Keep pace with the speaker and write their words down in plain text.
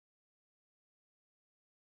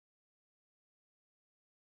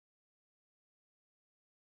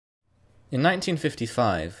In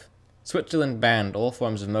 1955, Switzerland banned all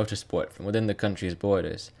forms of motorsport from within the country's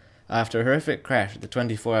borders after a horrific crash at the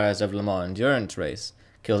 24 Hours of Le Mans endurance race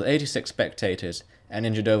killed 86 spectators and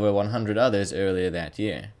injured over 100 others earlier that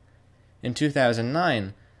year. In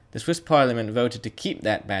 2009, the Swiss parliament voted to keep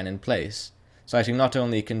that ban in place, citing not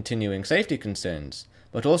only continuing safety concerns,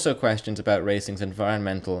 but also questions about racing's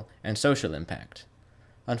environmental and social impact.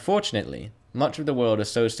 Unfortunately, much of the world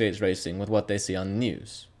associates racing with what they see on the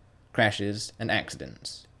news: crashes and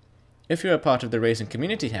accidents. If you're a part of the racing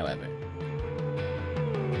community, however,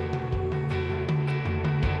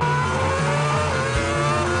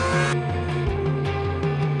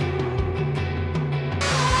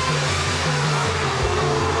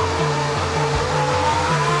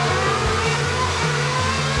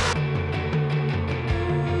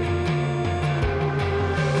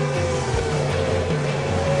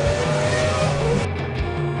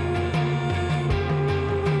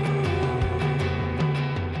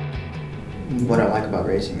 what I like about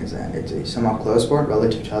racing is that it's a somewhat close sport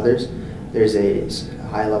relative to others. There's a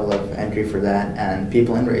high level of entry for that, and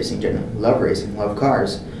people in racing generally love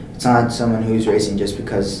cars. It's not someone who's racing just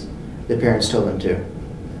because their parents told them to.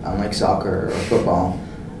 Unlike soccer or football,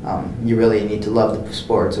 you really need to love the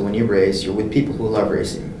sport. So when you race, you're with people who love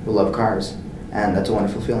racing, who love cars, and that's a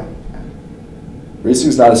wonderful feeling. Racing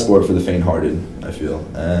is not a sport for the faint-hearted, I feel,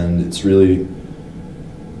 and it's really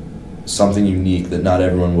something unique that not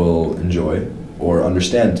everyone will enjoy or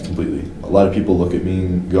understand completely. A lot of people look at me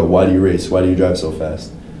and go, "Why do you race? Why do you drive so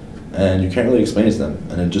fast?" And you can't really explain it to them,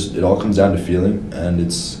 and it all comes down to feeling, and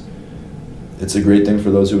it's a great thing for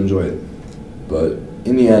those who enjoy it. But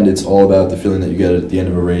in the end, it's all about the feeling that you get at the end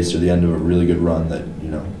of a race or the end of a really good run. That,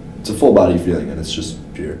 it's a full body feeling, and it's just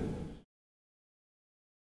pure.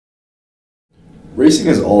 Racing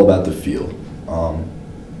is all about the feel.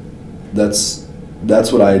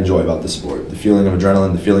 That's what I enjoy about the sport. The feeling of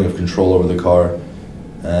adrenaline, the feeling of control over the car,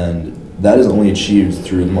 and that is only achieved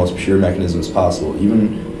through the most pure mechanisms possible.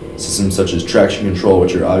 Even systems such as traction control,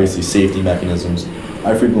 which are obviously safety mechanisms,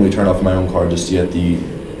 I frequently turn off my own car just to get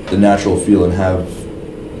the natural feel and have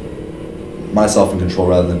myself in control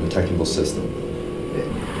rather than the technical system.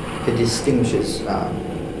 It distinguishes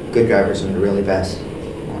good drivers from the really best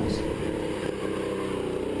ones.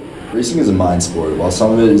 Racing is a mind sport. While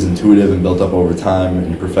some of it is intuitive and built up over time and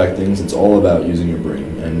you perfect things, it's all about using your brain,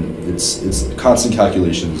 and it's constant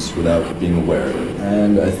calculations without being aware of it.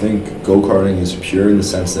 And I think go-karting is pure in the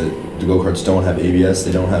sense that the go-karts don't have ABS,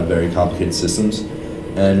 they don't have very complicated systems,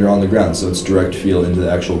 and you're on the ground, so it's direct feel into the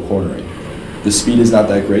actual cornering. The speed is not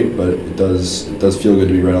that great, but it does feel good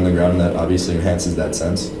to be right on the ground, and that obviously enhances that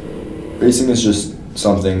sense. Racing is just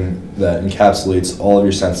something that encapsulates all of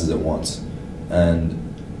your senses at once, and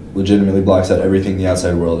legitimately blocks out everything in the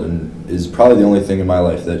outside world, and is probably the only thing in my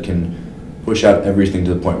life that can push out everything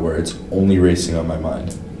to the point where it's only racing on my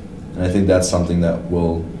mind. And I think that's something that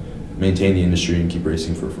will maintain the industry and keep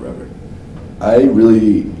racing for forever. I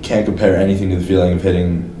really can't compare anything to the feeling of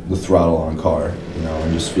hitting the throttle on a car,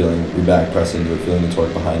 and just feeling your back press into it, feeling the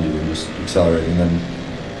torque behind you, and just accelerating. And then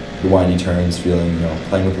the windy turns, feeling,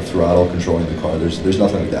 playing with the throttle, controlling the car. There's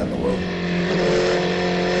nothing like that in the world.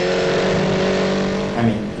 I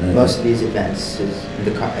mean, most of these advances in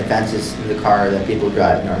the car that people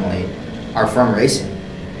drive normally are from racing.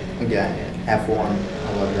 Again, F1,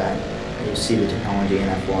 I love that. You see the technology in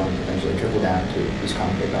F1 eventually trickle down to these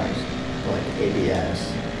complicated cars, like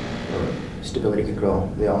ABS or stability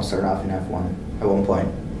control. They all start off in F1 at one point,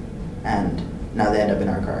 and now they end up in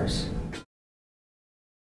our cars.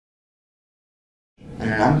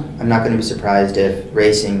 And I'm not going to be surprised if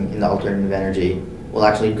racing in the alternative energy will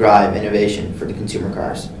actually drive innovation for the consumer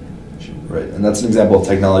cars. Right, and that's an example of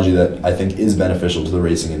technology that I think is beneficial to the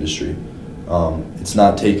racing industry. It's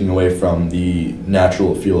not taking away from the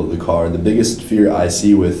natural feel of the car. The biggest fear I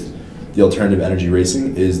see with the alternative energy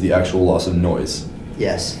racing is the actual loss of noise.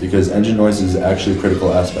 Yes. Because engine noise is actually a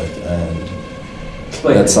critical aspect, and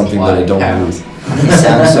that's something that I don't lose. It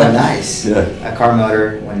sounds so nice. Yeah. A car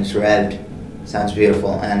motor, when it's revved, sounds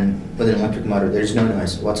beautiful, and with an electric motor, there's no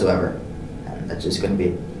noise whatsoever. And that's just going to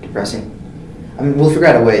be depressing. I mean, we'll figure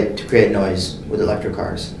out a way to create noise with electric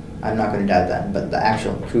cars. I'm not going to doubt that, but the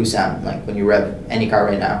actual true sound, like when you rev any car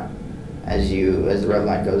right now, as the rev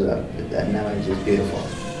line goes up, that noise is beautiful,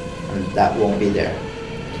 and that won't be there